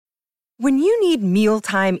When you need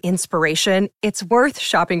mealtime inspiration, it's worth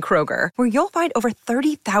shopping Kroger, where you'll find over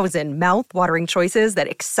 30,000 mouth-watering choices that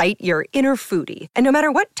excite your inner foodie. And no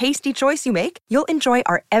matter what tasty choice you make, you'll enjoy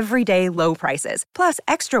our everyday low prices, plus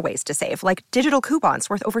extra ways to save, like digital coupons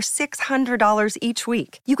worth over $600 each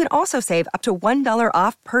week. You can also save up to $1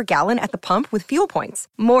 off per gallon at the pump with fuel points.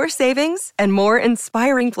 More savings and more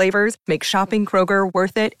inspiring flavors make shopping Kroger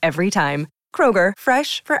worth it every time. Kroger,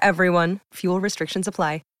 fresh for everyone. Fuel restrictions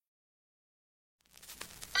apply.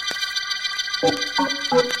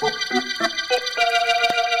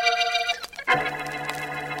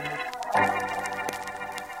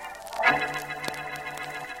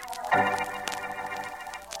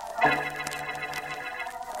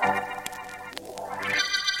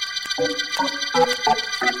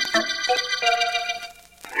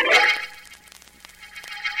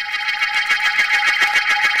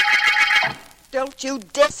 Don't you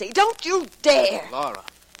dare! Don't you dare! Laura,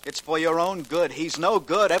 it's for your own good. He's no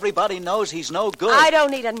good. Everybody knows he's no good. I don't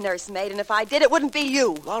need a nursemaid, and if I did, it wouldn't be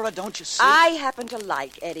you. Laura, don't you see? I happen to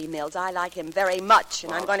like Eddie Mills. I like him very much,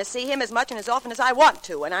 and I'm going to see him as much and as often as I want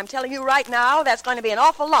to. And I'm telling you right now, that's going to be an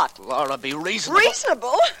awful lot. Laura, be reasonable.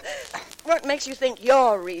 Reasonable? What makes you think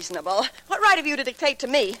you're reasonable? What right have you to dictate to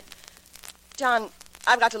me? John,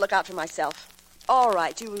 I've got to look out for myself. All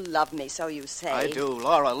right, you love me, so you say. I do.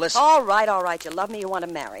 Laura, listen. All right, you love me, you want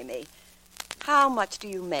to marry me. How much do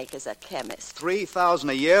you make as a chemist? $3,000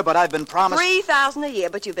 a year, but I've been promised... $3,000 a year,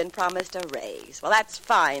 but you've been promised a raise. Well, that's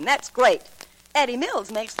fine. That's great. Eddie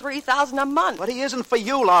Mills makes $3,000 a month. But he isn't for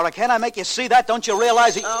you, Laura. Can't I make you see that? Don't you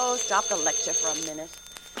realize he... Oh, stop the lecture for a minute.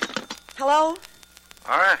 Hello?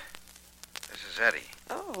 Laura, this is Eddie.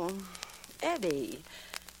 Oh, Eddie.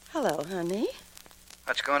 Hello, honey.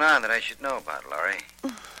 What's going on that I should know about, Laurie?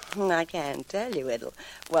 I can't tell you. It'll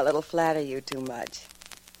flatter you too much.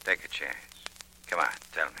 Take a chance. Come on,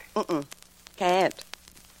 tell me. Can't.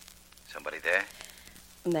 Somebody there?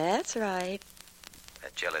 That's right.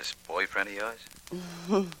 That jealous boyfriend of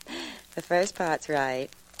yours? The first part's right,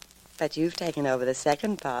 but you've taken over the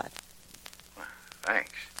second part. Well,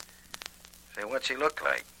 thanks. Say, what's he look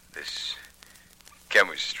like, this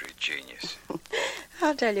chemistry genius?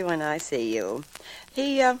 I'll tell you when I see you.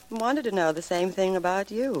 He wanted to know the same thing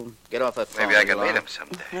about you. Get off that phone. Maybe I can meet him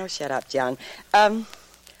someday. Oh, shut up, John.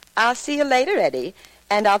 I'll see you later, Eddie,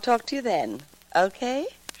 and I'll talk to you then. Okay?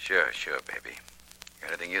 Sure, baby.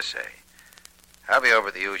 Anything you say. I'll be over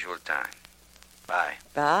at the usual time. Bye.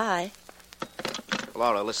 Bye.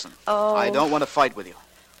 Laura, listen. Oh. I don't want to fight with you.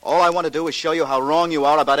 All I want to do is show you how wrong you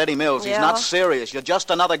are about Eddie Mills. Yeah? He's not serious. You're just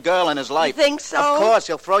another girl in his life. You think so? Of course,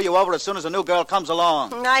 he'll throw you over as soon as a new girl comes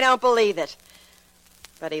along. I don't believe it.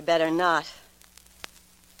 But he better not.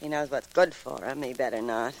 He knows what's good for him. He better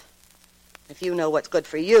not. If you know what's good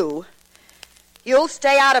for you, you'll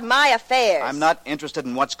stay out of my affairs. I'm not interested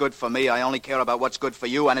in what's good for me. I only care about what's good for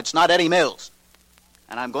you, and it's not Eddie Mills.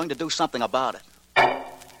 And I'm going to do something about it.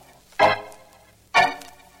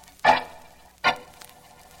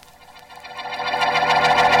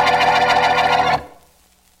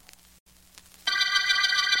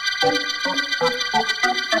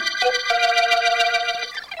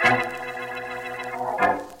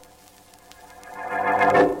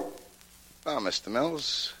 Well, Mr.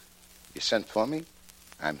 Mills, you sent for me.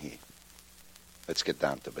 I'm here. Let's get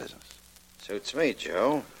down to business. Suits me,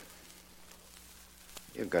 Joe.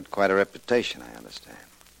 You've got quite a reputation, I understand.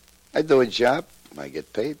 I do a job, I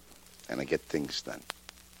get paid, and I get things done.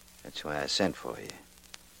 That's why I sent for you.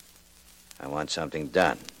 I want something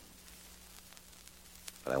done.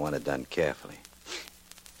 But I want it done carefully.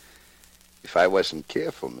 If I wasn't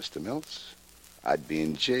careful, Mr. Mills, I'd be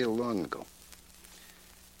in jail long ago.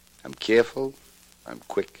 I'm careful, I'm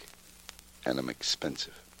quick, and I'm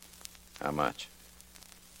expensive. How much?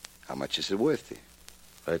 How much is it worth to you?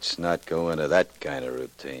 Let's not go into that kind of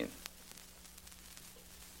routine.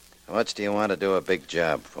 How much do you want to do a big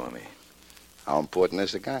job for me? How important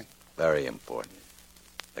is the guy? Very important.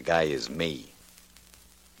 The guy is me.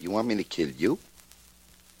 You want me to kill you?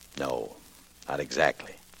 No, not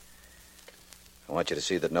exactly. I want you to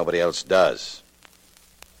see that nobody else does.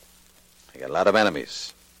 I got a lot of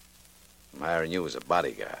enemies. I'm hiring you as a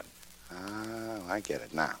bodyguard. Oh, I get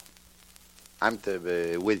it now. I'm to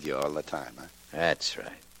be with you all the time, huh? That's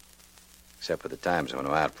right. Except for the times when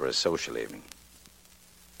I'm out for a social evening.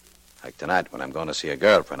 Like tonight when I'm going to see a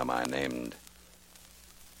girlfriend of mine named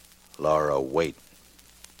Laura Waite.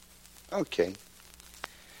 Okay.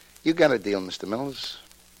 You got a deal, Mr. Mills.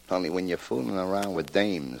 Only when you're fooling around with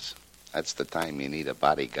dames, that's the time you need a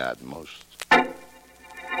bodyguard most.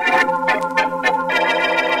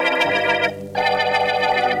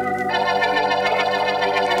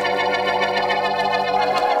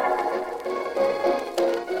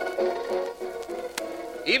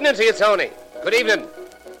 evening to you, Tony. Good evening.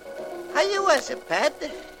 How you was it, Pat?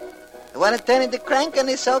 You want to turn in the crank on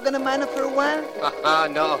this organ miner for a while?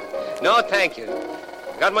 No, thank you.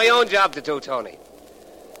 Got my own job to do, Tony.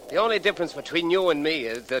 The only difference between you and me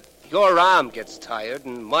is that your arm gets tired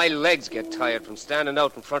and my legs get tired from standing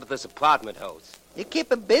out in front of this apartment house. You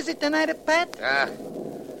keep him busy tonight, Pat?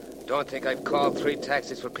 Don't think I've called 3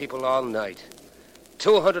 taxis for people all night.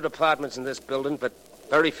 200 apartments in this building, but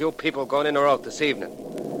very few people going in or out this evening.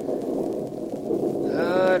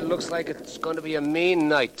 It looks like it's going to be a mean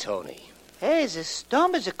night, Tony. Hey, the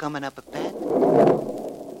stormers are coming up, Pat.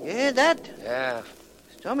 You hear that? Yeah.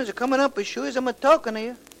 Stormers are coming up as sure as I'm talking to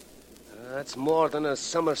you. That's more than a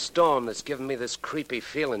summer storm that's giving me this creepy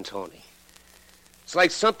feeling, Tony. It's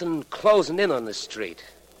like something closing in on the street.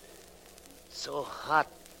 So hot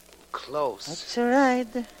and close. That's all right.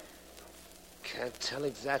 Can't tell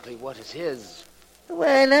exactly what it is.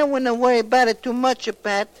 Well, I wouldn't worry about it too much,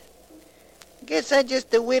 Pat. Guess I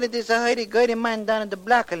just waited this hurdy-gurdy man down at the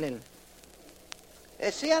block a little.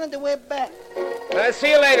 See you on the way back. I'll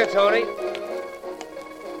see you later, Tony.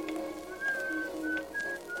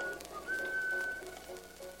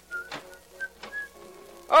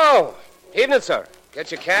 Oh, evening, sir.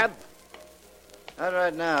 Get your cab? Not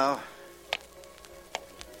right now.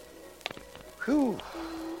 Whew.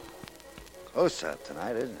 Close out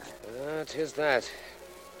tonight, isn't it? 'Tis that.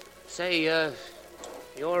 Say,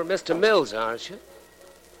 you're Mr. Mills, aren't you?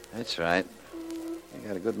 That's right. You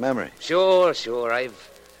got a good memory. Sure.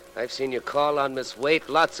 I've seen you call on Miss Waite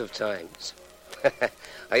lots of times.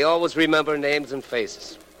 I always remember names and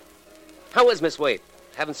faces. How is Miss Waite?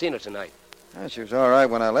 Haven't seen her tonight. She was all right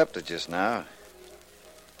when I left her just now. I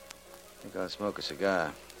think I'll smoke a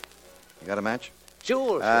cigar. You got a match?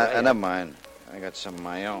 Sure. Never mind. I got some of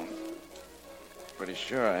my own. Pretty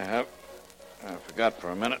sure I have. I forgot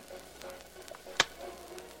for a minute.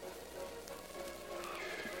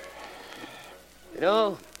 You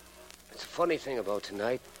know, it's a funny thing about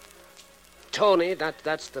tonight. Tony,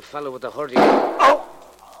 that's the fellow with the hurdy.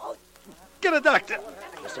 Oh! Get a doctor.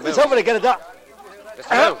 Mr. Mills. It's over to get a doctor.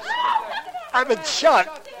 Mr. Mills. I've been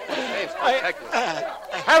shot.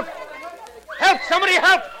 Help! Help! Somebody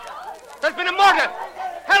help! There's been a murder!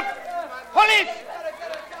 Help! Police!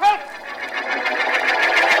 Help!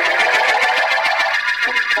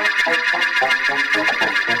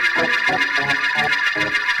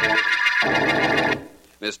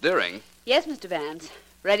 Miss Deering? Yes, Mr. Vance.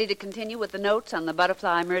 Ready to continue with the notes on the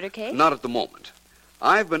Butterfly murder case? Not at the moment.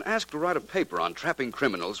 I've been asked to write a paper on trapping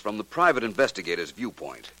criminals from the private investigator's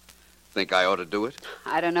viewpoint. Think I ought to do it?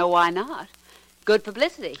 I don't know why not. Good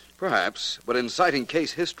publicity. Perhaps, but in citing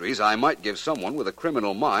case histories, I might give someone with a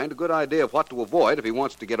criminal mind a good idea of what to avoid if he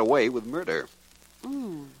wants to get away with murder.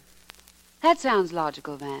 That sounds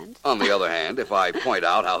logical, Vance. On the other hand, if I point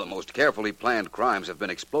out how the most carefully planned crimes have been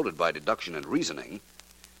exploded by deduction and reasoning,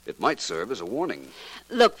 it might serve as a warning.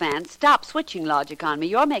 Look, Vance, stop switching logic on me.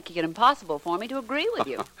 You're making it impossible for me to agree with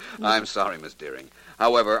you. I'm sorry, Miss Deering.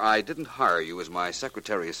 However, I didn't hire you as my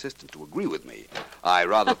secretary assistant to agree with me. I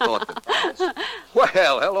rather thought that... Well,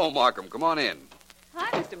 hello, Markham. Come on in. Hi,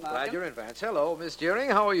 Mr. Markham. Glad you're in, Vance. Hello, Miss Deering.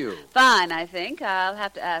 How are you? Fine, I think. I'll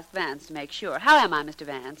have to ask Vance to make sure. How am I, Mr.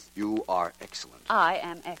 Vance? You are excellent. I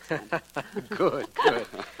am excellent. Good.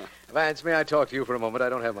 Vance, may I talk to you for a moment? I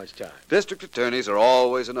don't have much time. District attorneys are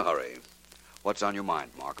always in a hurry. What's on your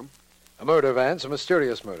mind, Markham? A murder, Vance, a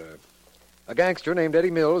mysterious murder. A gangster named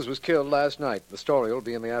Eddie Mills was killed last night. The story will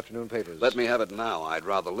be in the afternoon papers. Let me have it now. I'd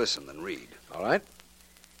rather listen than read. All right.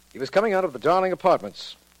 He was coming out of the Darling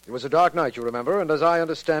Apartments. It was a dark night, you remember, and as I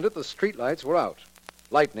understand it, the streetlights were out.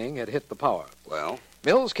 Lightning had hit the power. Well?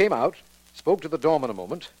 Mills came out, spoke to the doorman a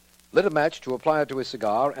moment, lit a match to apply it to his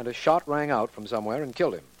cigar, and a shot rang out from somewhere and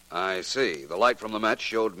killed him. I see. The light from the match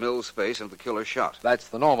showed Mills' face and the killer shot. That's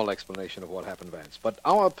the normal explanation of what happened, Vance. But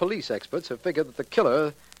our police experts have figured that the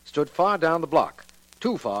killer stood far down the block,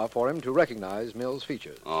 too far for him to recognize Mills'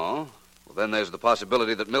 features. Oh? Well, then there's the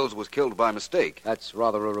possibility that Mills was killed by mistake. That's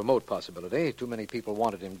rather a remote possibility. Too many people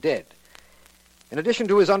wanted him dead. In addition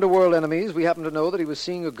to his underworld enemies, we happen to know that he was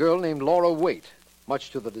seeing a girl named Laura Waite,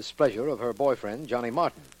 much to the displeasure of her boyfriend, Johnny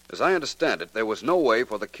Martin. As I understand it, there was no way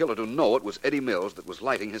for the killer to know it was Eddie Mills that was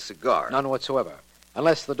lighting his cigar. None whatsoever,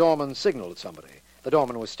 unless the doorman signaled somebody. The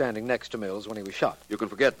doorman was standing next to Mills when he was shot. You can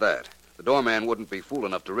forget that. The doorman wouldn't be fool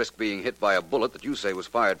enough to risk being hit by a bullet that you say was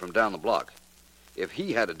fired from down the block. If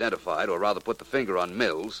he had identified, or rather put the finger on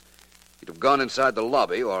Mills, he'd have gone inside the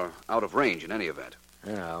lobby or out of range in any event.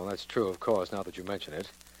 Yeah, well, that's true, of course, now that you mention it.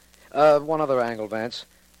 One other angle, Vance.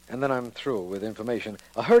 And then I'm through with information.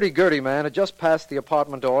 A hurdy-gurdy man had just passed the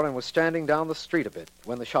apartment door and was standing down the street a bit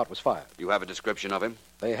when the shot was fired. You have a description of him?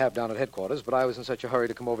 They have down at headquarters, but I was in such a hurry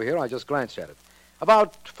to come over here, I just glanced at it.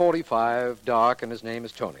 About 45, dark, and his name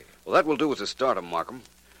is Tony. Well, that will do as a start, Markham.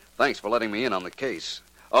 Thanks for letting me in on the case.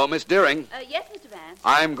 Oh, Miss Deering. Yes, Mr. Vance.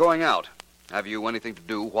 I'm going out. Have you anything to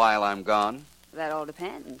do while I'm gone? That all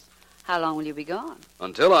depends. How long will you be gone?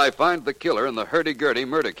 Until I find the killer in the hurdy-gurdy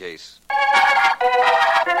murder case.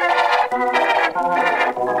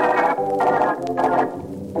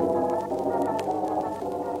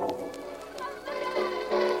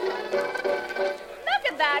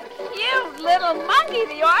 That cute little monkey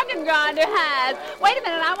the organ grinder has. Wait a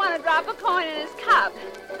minute, I want to drop a coin in his cup.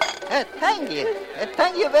 Thank you.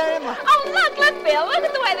 Thank you very much. Oh, look, Bill. Look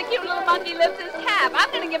at the way the cute little monkey lifts his cap.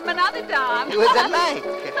 I'm going to give him another dime. It was a like.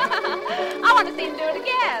 I want to see him do it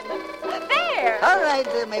again. There. All right,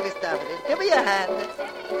 maybe stop it. Give me your hand.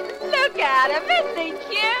 Look at him. Isn't he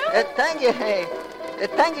cute? Thank you, hey.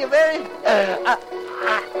 Thank you very...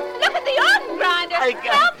 Look at the organ grinder.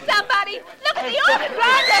 Help somebody. Look at the organ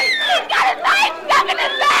grinder. He's got a knife stuck in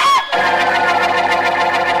his leg.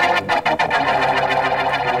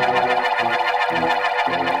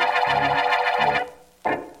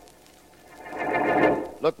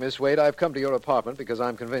 Look, Miss Wade, I've come to your apartment because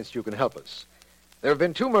I'm convinced you can help us. There have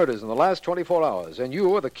been 2 murders in the last 24 hours, and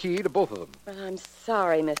you are the key to both of them. Well, I'm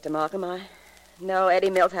sorry, Mr. Markham. I know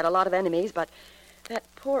Eddie Mills had a lot of enemies, but that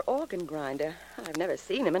poor organ grinder, I've never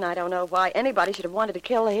seen him, and I don't know why anybody should have wanted to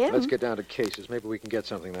kill him. Let's get down to cases. Maybe we can get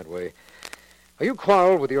something that way. You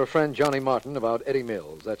quarreled with your friend Johnny Martin about Eddie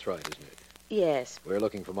Mills. That's right, isn't it? Yes. We're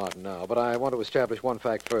looking for Martin now, but I want to establish one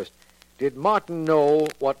fact first. Did Martin know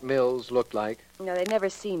what Mills looked like? No, they'd never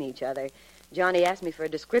seen each other. Johnny asked me for a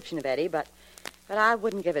description of Eddie, but I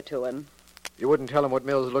wouldn't give it to him. You wouldn't tell him what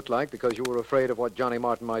Mills looked like because you were afraid of what Johnny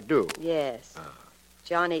Martin might do? Yes.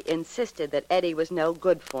 Johnny insisted that Eddie was no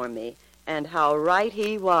good for me, and how right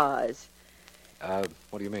he was.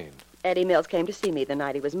 What do you mean? Eddie Mills came to see me the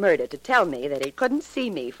night he was murdered to tell me that he couldn't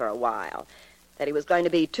see me for a while, that he was going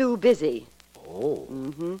to be too busy. Oh.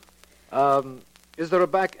 Mm-hmm. Is there a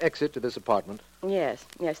back exit to this apartment? Yes,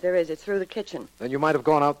 there is. It's through the kitchen. Then you might have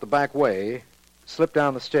gone out the back way, slipped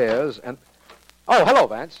down the stairs, and... Oh, hello,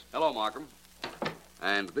 Vance. Hello, Markham.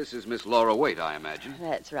 And this is Miss Laura Waite, I imagine.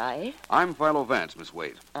 That's right. I'm Philo Vance, Miss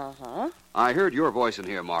Waite. Uh-huh. I heard your voice in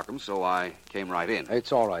here, Markham, so I came right in.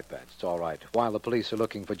 It's all right, Vance. It's all right. While the police are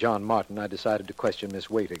looking for John Martin, I decided to question Miss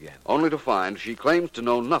Waite again. Only to find she claims to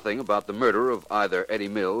know nothing about the murder of either Eddie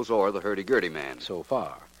Mills or the hurdy-gurdy man. So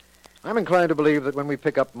far. I'm inclined to believe that when we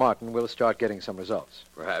pick up Martin, we'll start getting some results.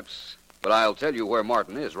 Perhaps. But I'll tell you where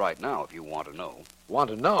Martin is right now if you want to know. Want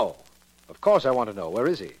to know? Of course I want to know. Where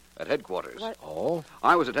is he? At headquarters. What? Oh?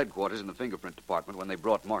 I was at headquarters in the fingerprint department when they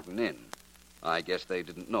brought Martin in. I guess they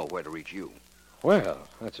didn't know where to reach you. Well,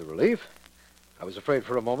 that's a relief. I was afraid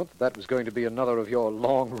for a moment that was going to be another of your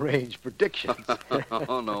long-range predictions.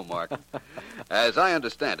 Oh, no, Mark. As I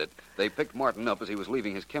understand it, they picked Martin up as he was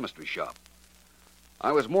leaving his chemistry shop.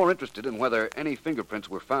 I was more interested in whether any fingerprints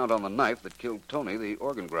were found on the knife that killed Tony, the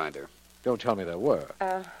organ grinder. Don't tell me there were.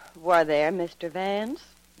 Were there, Mr. Vance?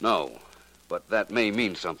 No, but that may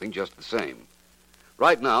mean something just the same.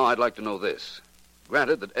 Right now, I'd like to know this.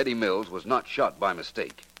 Granted that Eddie Mills was not shot by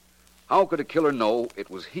mistake, how could a killer know it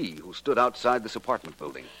was he who stood outside this apartment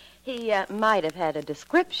building? He might have had a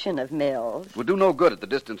description of Mills. It would do no good at the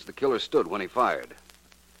distance the killer stood when he fired.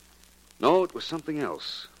 No, it was something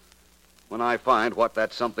else. When I find what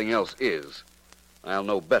that something else is, I'll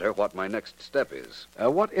know better what my next step is.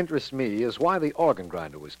 What interests me is why the organ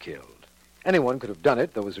grinder was killed. Anyone could have done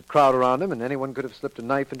it. There was a crowd around him, and anyone could have slipped a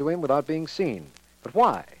knife into him without being seen. But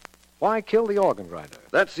why? Why kill the organ grinder?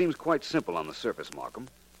 That seems quite simple on the surface, Markham.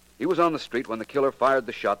 He was on the street when the killer fired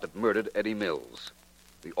the shot that murdered Eddie Mills.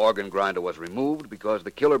 The organ grinder was removed because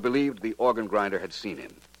the killer believed the organ grinder had seen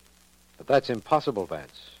him. But that's impossible,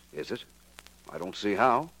 Vance. Is it? I don't see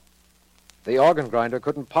how. The organ grinder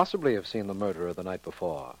couldn't possibly have seen the murderer the night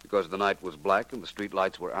before. Because the night was black and the street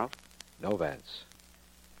lights were out? No, Vance.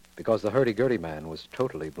 Because the hurdy-gurdy man was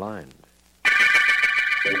totally blind.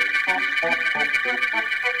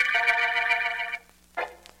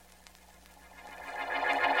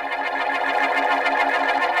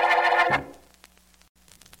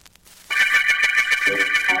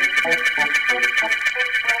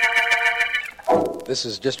 This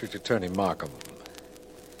is District Attorney Markham.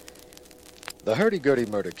 The hurdy-gurdy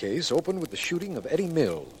murder case opened with the shooting of Eddie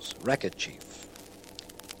Mills, racket chief.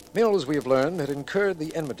 Mills, we have learned, had incurred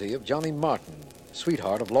the enmity of Johnny Martin,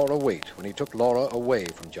 sweetheart of Laura Waite, when he took Laura away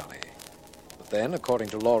from Johnny. The then, according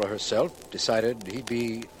to Laura herself, decided he'd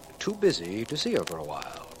be too busy to see her for a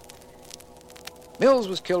while. Mills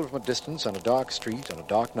was killed from a distance on a dark street on a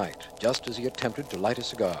dark night, just as he attempted to light a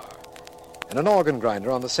cigar. And an organ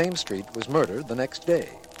grinder on the same street was murdered the next day.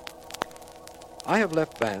 I have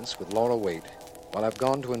left Vance with Laura Waite while I've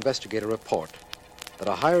gone to investigate a report that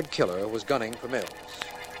a hired killer was gunning for Mills.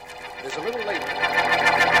 It is a little later.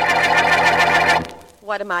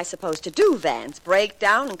 What am I supposed to do, Vance? Break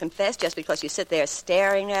down and confess just because you sit there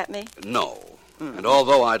staring at me? No. And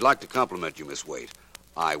although I'd like to compliment you, Miss Waite,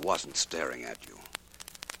 I wasn't staring at you.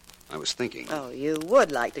 I was thinking. Oh, you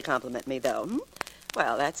would like to compliment me, though, hmm?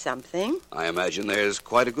 Well, that's something. I imagine there's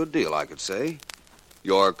quite a good deal I could say.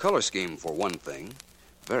 Your color scheme, for one thing,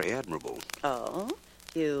 very admirable. Oh,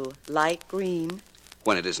 you like green?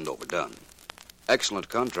 When it isn't overdone. Excellent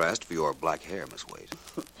contrast for your black hair, Miss Waite.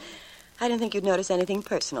 I didn't think you'd notice anything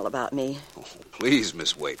personal about me. Oh, please,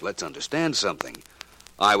 Miss Waite, let's understand something.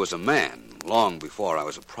 I was a man long before I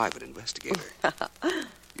was a private investigator.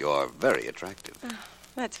 You're very attractive.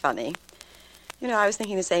 That's funny. You know, I was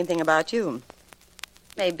thinking the same thing about you.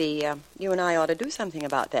 Maybe you and I ought to do something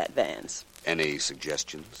about that, Vance. Any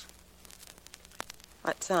suggestions?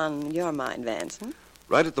 What's on your mind, Vance? Hmm?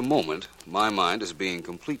 Right at the moment, my mind is being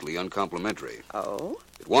completely uncomplimentary. Oh?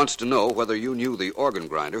 It wants to know whether you knew the organ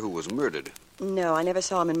grinder who was murdered. No, I never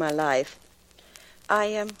saw him in my life.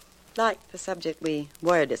 I liked the subject we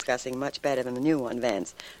were discussing much better than the new one,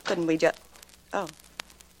 Vance. Couldn't we just... Oh.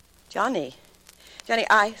 Johnny. Johnny,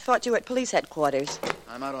 I thought you were at police headquarters.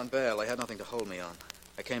 I'm out on bail. They had nothing to hold me on.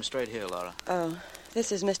 I came straight here, Laura. Oh,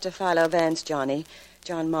 this is Mr. Philo Vance, Johnny.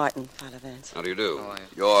 John Martin, Philo Vance. How do you do?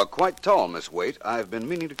 You're quite tall, Miss Waite. I've been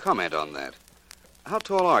meaning to comment on that. How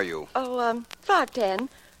tall are you? Oh, 5'10".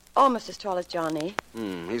 Almost as tall as Johnny.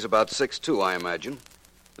 He's about 6'2", I imagine.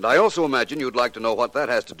 And I also imagine you'd like to know what that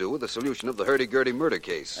has to do with the solution of the hurdy-gurdy murder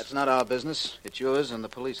case. That's not our business. It's yours and the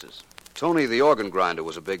police's. Tony, the organ grinder,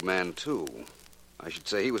 was a big man, too. I should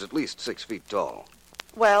say he was at least 6 feet tall.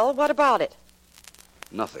 Well, what about it?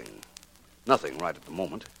 Nothing. Nothing right at the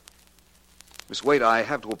moment. Miss Waite, I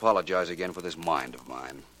have to apologize again for this mind of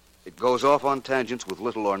mine. It goes off on tangents with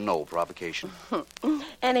little or no provocation.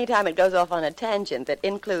 Anytime it goes off on a tangent that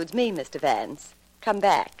includes me, Mr. Vance, come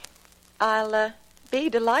back. I'll be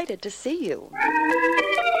delighted to see you.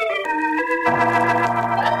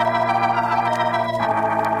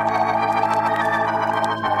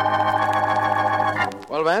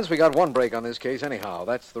 Well, Vance, we got one break on this case anyhow.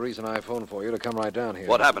 That's the reason I phoned for you to come right down here.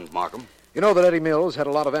 What happened, Markham? You know that Eddie Mills had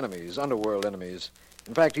a lot of enemies, underworld enemies.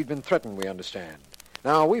 In fact, he'd been threatened, we understand.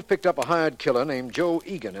 Now, we've picked up a hired killer named Joe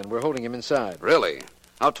Egan, and we're holding him inside. Really?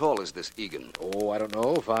 How tall is this Egan? Oh, I don't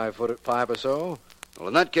know, 5'5" or so. Well,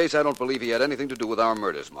 in that case, I don't believe he had anything to do with our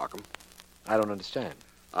murders, Markham. I don't understand.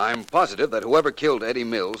 I'm positive that whoever killed Eddie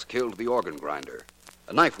Mills killed the organ grinder.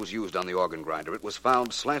 A knife was used on the organ grinder. It was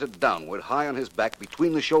found slanted downward, high on his back,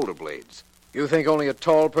 between the shoulder blades. You think only a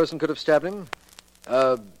tall person could have stabbed him?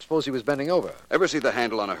 Suppose he was bending over. Ever see the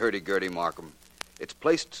handle on a hurdy-gurdy, Markham? It's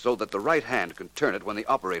placed so that the right hand can turn it when the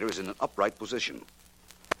operator is in an upright position.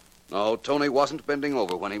 No, Tony wasn't bending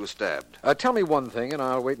over when he was stabbed. Tell me one thing, and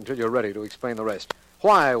I'll wait until you're ready to explain the rest.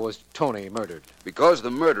 Why was Tony murdered? Because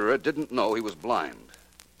the murderer didn't know he was blind.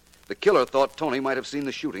 The killer thought Tony might have seen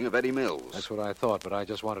the shooting of Eddie Mills. That's what I thought, but I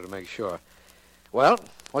just wanted to make sure. Well,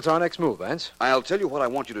 what's our next move, Vance? I'll tell you what I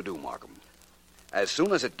want you to do, Markham. As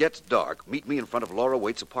soon as it gets dark, meet me in front of Laura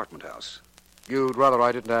Waite's apartment house. You'd rather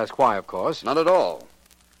I didn't ask why, of course. Not at all.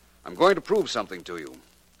 I'm going to prove something to you.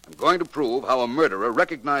 I'm going to prove how a murderer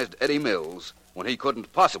recognized Eddie Mills when he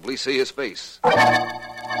couldn't possibly see his face.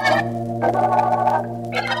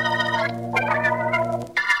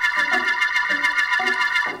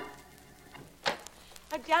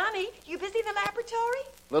 Johnny, you busy in the laboratory?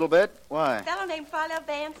 Little bit. Why? A fellow named Philo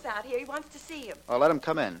Vance out here. He wants to see you. Oh, let him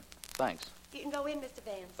come in. Thanks. You can go in, Mr.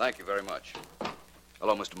 Vance. Thank you very much.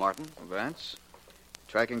 Hello, Mr. Martin. Vance?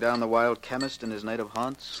 Tracking down the wild chemist in his native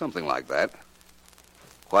haunts? Something like that.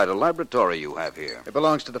 Quite a laboratory you have here. It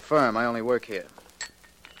belongs to the firm. I only work here.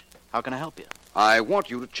 How can I help you? I want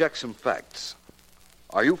you to check some facts.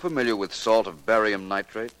 Are you familiar with salt of barium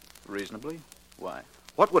nitrate? Reasonably. Why?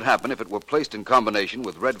 What would happen if it were placed in combination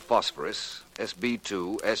with red phosphorus,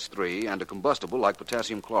 SB2, S3, and a combustible like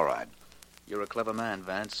potassium chloride? You're a clever man,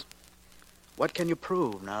 Vance. What can you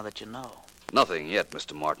prove now that you know? Nothing yet,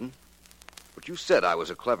 Mr. Martin. But you said I was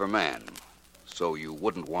a clever man, so you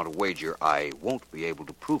wouldn't want to wager I won't be able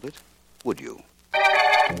to prove it, would you?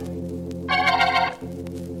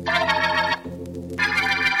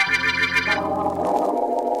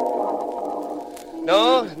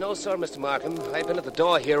 No No, sir, Mr. Markham. I've been at the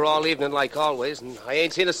door here all evening like always, and I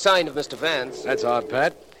ain't seen a sign of Mr. Vance. That's odd,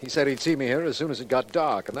 Pat. He said he'd see me here as soon as it got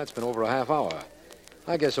dark, and that's been over a half hour.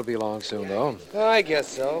 I guess he'll be along soon, though. I guess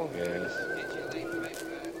so. Yes.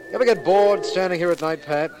 You ever get bored standing here at night,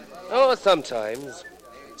 Pat? Oh, sometimes.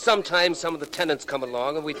 Sometimes some of the tenants come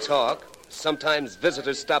along and we talk. Sometimes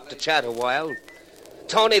visitors stop to chat a while.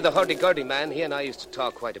 Tony, the hurdy-gurdy man, he and I used to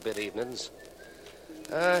talk quite a bit evenings.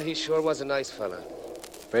 He sure was a nice fella.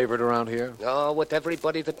 Favorite around here? Oh, with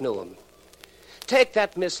everybody that knew him. Take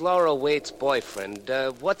that Miss Laura Waite's boyfriend.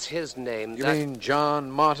 What's his name? You mean John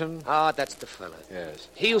Martin? Ah, that's the fella. Yes.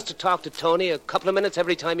 He used to talk to Tony a couple of minutes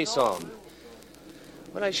every time he saw him.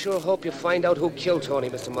 But I sure hope you find out who killed Tony,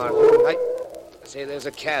 Mr. Markham. I say there's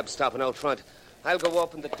a cab stopping out front. I'll go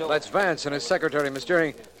open the door. That's Vance and his secretary, Miss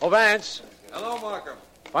Deering. Oh, Vance. Hello, Markham.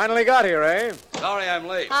 Finally got here, eh? Sorry I'm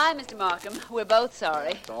late. Hi, Mr. Markham. We're both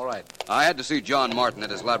sorry. It's all right. I had to see John Martin at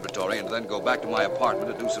his laboratory and then go back to my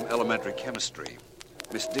apartment to do some elementary chemistry.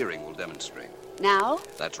 Miss Deering will demonstrate. Now?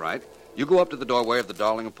 That's right. You go up to the doorway of the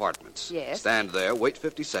Darling Apartments. Yes. Stand there, wait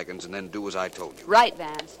 50 seconds, and then do as I told you. Right,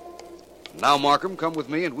 Vance. Now, Markham, come with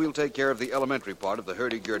me and we'll take care of the elementary part of the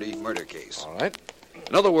hurdy-gurdy murder case. All right.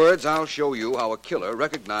 In other words, I'll show you how a killer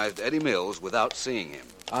recognized Eddie Mills without seeing him.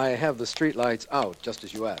 I have the street lights out, just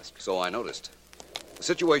as you asked. So I noticed. The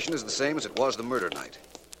situation is the same as it was the murder night.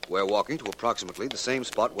 We're walking to approximately the same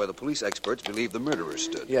spot where the police experts believe the murderer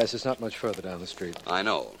stood. Yes, it's not much further down the street. I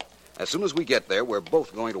know. As soon as we get there, we're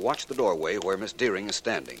both going to watch the doorway where Miss Deering is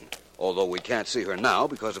standing. Although we can't see her now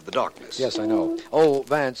because of the darkness. Yes, I know. Oh,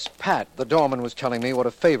 Vance, Pat, the doorman was telling me what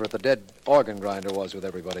a favorite the dead organ grinder was with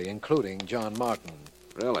everybody, including John Martin.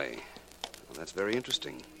 Really? Well, that's very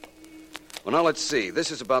interesting. Well, now let's see. This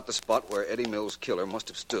is about the spot where Eddie Mills' killer must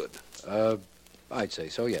have stood. I'd say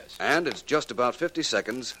so, yes. And it's just about 50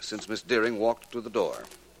 seconds since Miss Deering walked to the door.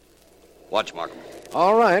 Watch, Markham.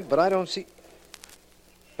 All right, but I don't see...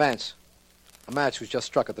 Vance, a match was just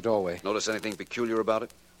struck at the doorway. Notice anything peculiar about it?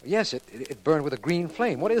 Yes, it burned with a green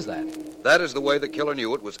flame. What is that? That is the way the killer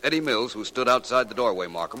knew it was Eddie Mills who stood outside the doorway,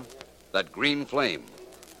 Markham. That green flame.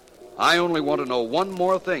 I only want to know one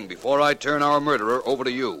more thing before I turn our murderer over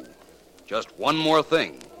to you. Just one more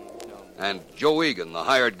thing. And Joe Egan, the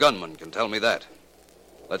hired gunman, can tell me that.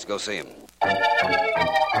 Let's go see him.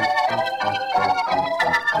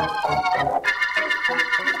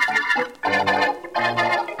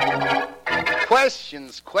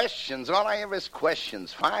 Questions. All I hear is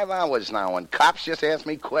questions. 5 hours now, and cops just ask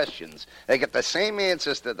me questions. They get the same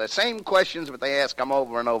answers to the same questions, but they ask them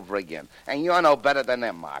over and over again. And you're no better than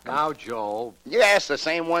them, Markham. Now, Joe. You asked the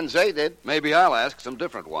same ones they did. Maybe I'll ask some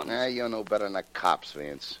different ones. You're no better than the cops,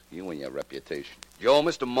 Vance. You and your reputation. Joe,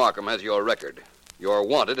 Mr. Markham has your record. You're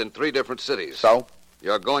wanted in 3 different cities. So?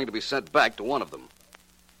 You're going to be sent back to one of them.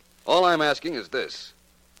 All I'm asking is this.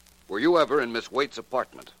 Were you ever in Miss Waite's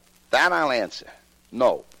apartment? That I'll answer.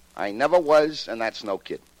 No. I never was, and that's no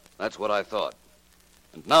kid. That's what I thought.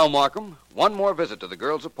 And now, Markham, one more visit to the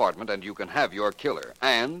girl's apartment and you can have your killer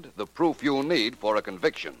and the proof you'll need for a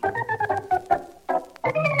conviction.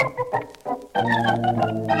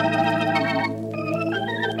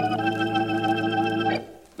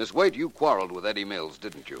 Miss Waite, you quarreled with Eddie Mills,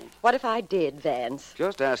 didn't you? What if I did, Vance?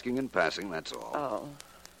 Just asking in passing, that's all. Oh.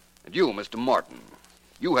 And you, Mr. Martin,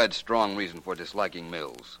 you had strong reason for disliking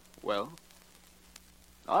Mills. Well,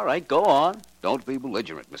 all right, go on. Don't be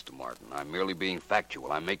belligerent, Mr. Martin. I'm merely being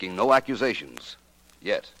factual. I'm making no accusations.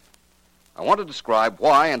 Yet. I want to describe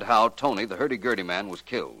why and how Tony, the hurdy-gurdy man, was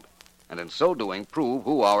killed. And in so doing, prove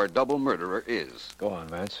who our double murderer is. Go on,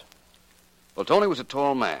 Vance. Well, Tony was a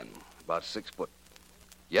tall man, about 6 foot.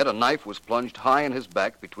 Yet a knife was plunged high in his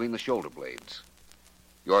back between the shoulder blades.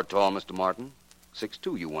 You're tall, Mr. Martin.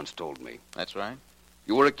 6'2", you once told me. That's right.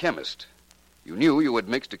 You were a chemist. You knew you had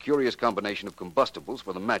mixed a curious combination of combustibles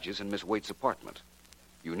for the matches in Miss Waite's apartment.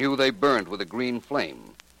 You knew they burned with a green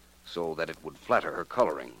flame so that it would flatter her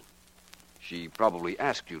coloring. She probably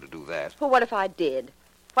asked you to do that. Well, what if I did?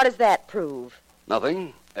 What does that prove?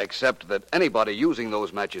 Nothing, except that anybody using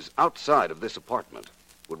those matches outside of this apartment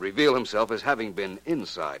would reveal himself as having been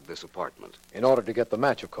inside this apartment. In order to get the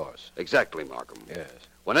match, of course. Exactly, Markham. Yes.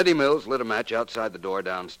 When Eddie Mills lit a match outside the door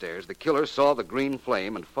downstairs, the killer saw the green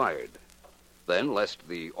flame and fired. Then, lest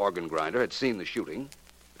the organ grinder had seen the shooting,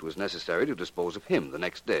 it was necessary to dispose of him the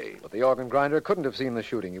next day. But the organ grinder couldn't have seen the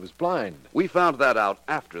shooting. He was blind. We found that out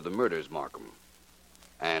after the murders, Markham.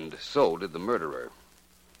 And so did the murderer.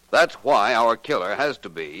 That's why our killer has to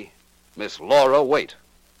be Miss Laura Waite.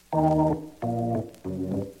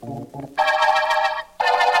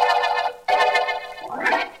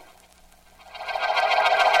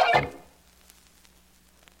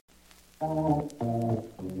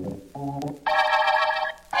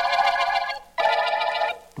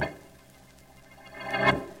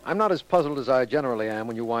 I'm not as puzzled as I generally am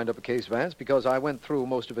when you wind up a case, Vance, because I went through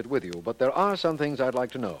most of it with you. But there are some things I'd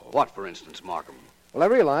like to know. What, for instance, Markham? Well, I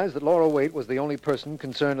realize that Laura Waite was the only person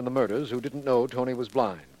concerned in the murders who didn't know Tony was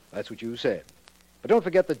blind. That's what you said. But don't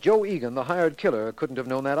forget that Joe Egan, the hired killer, couldn't have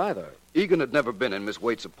known that either. Egan had never been in Miss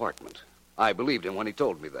Waite's apartment. I believed him when he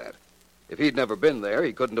told me that. If he'd never been there,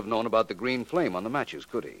 he couldn't have known about the green flame on the matches,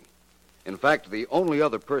 could he? In fact, the only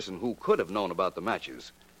other person who could have known about the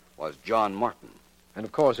matches was John Martin. And,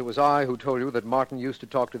 of course, it was I who told you that Martin used to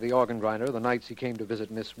talk to the organ grinder the nights he came to visit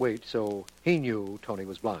Miss Waite, so he knew Tony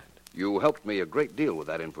was blind. You helped me a great deal with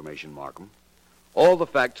that information, Markham. All the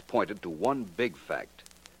facts pointed to one big fact,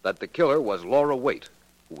 that the killer was Laura Waite,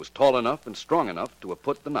 who was tall enough and strong enough to have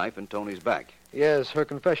put the knife in Tony's back. Yes, her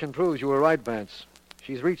confession proves you were right, Vance.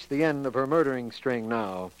 She's reached the end of her murdering string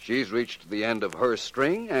now. She's reached the end of her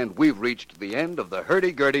string, and we've reached the end of the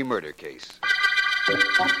hurdy-gurdy murder case.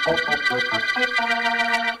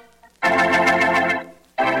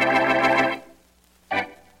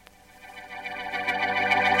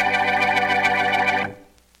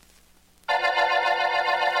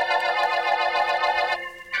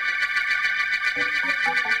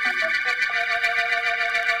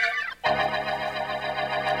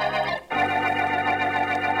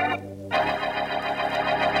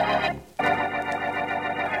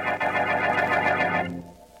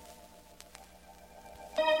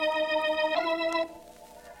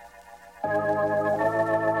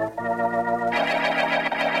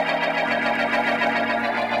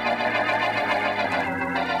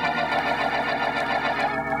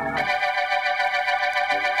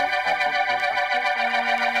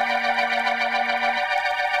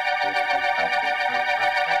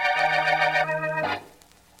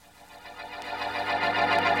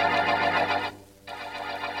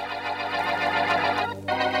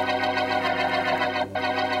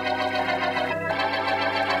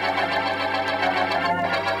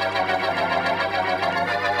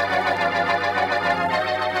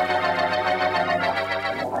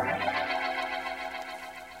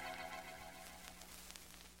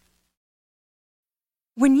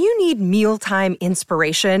 When you need mealtime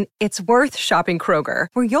inspiration, it's worth shopping Kroger,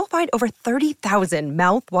 where you'll find over 30,000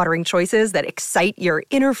 mouth-watering choices that excite your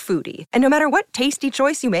inner foodie. And no matter what tasty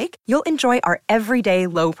choice you make, you'll enjoy our everyday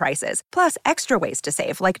low prices, plus extra ways to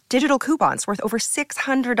save, like digital coupons worth over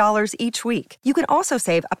 $600 each week. You can also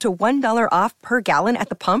save up to $1 off per gallon at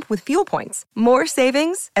the pump with fuel points. More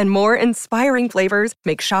savings and more inspiring flavors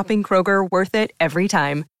make shopping Kroger worth it every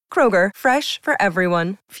time. Kroger, fresh for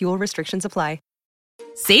everyone. Fuel restrictions apply.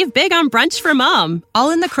 Save big on brunch for mom,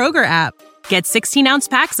 all in the Kroger app. Get 16-ounce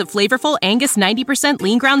packs of flavorful Angus 90%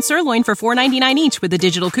 lean ground sirloin for $4.99 each with a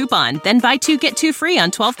digital coupon. Then buy 2, get 2 free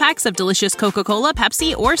on 12 packs of delicious Coca-Cola,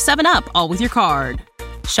 Pepsi, or 7-Up, all with your card.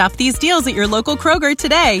 Shop these deals at your local Kroger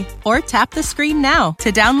today, or tap the screen now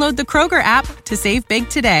to download the Kroger app to save big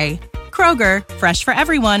today. Kroger, fresh for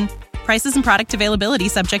everyone. Prices and product availability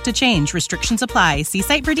subject to change. Restrictions apply. See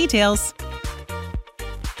site for details.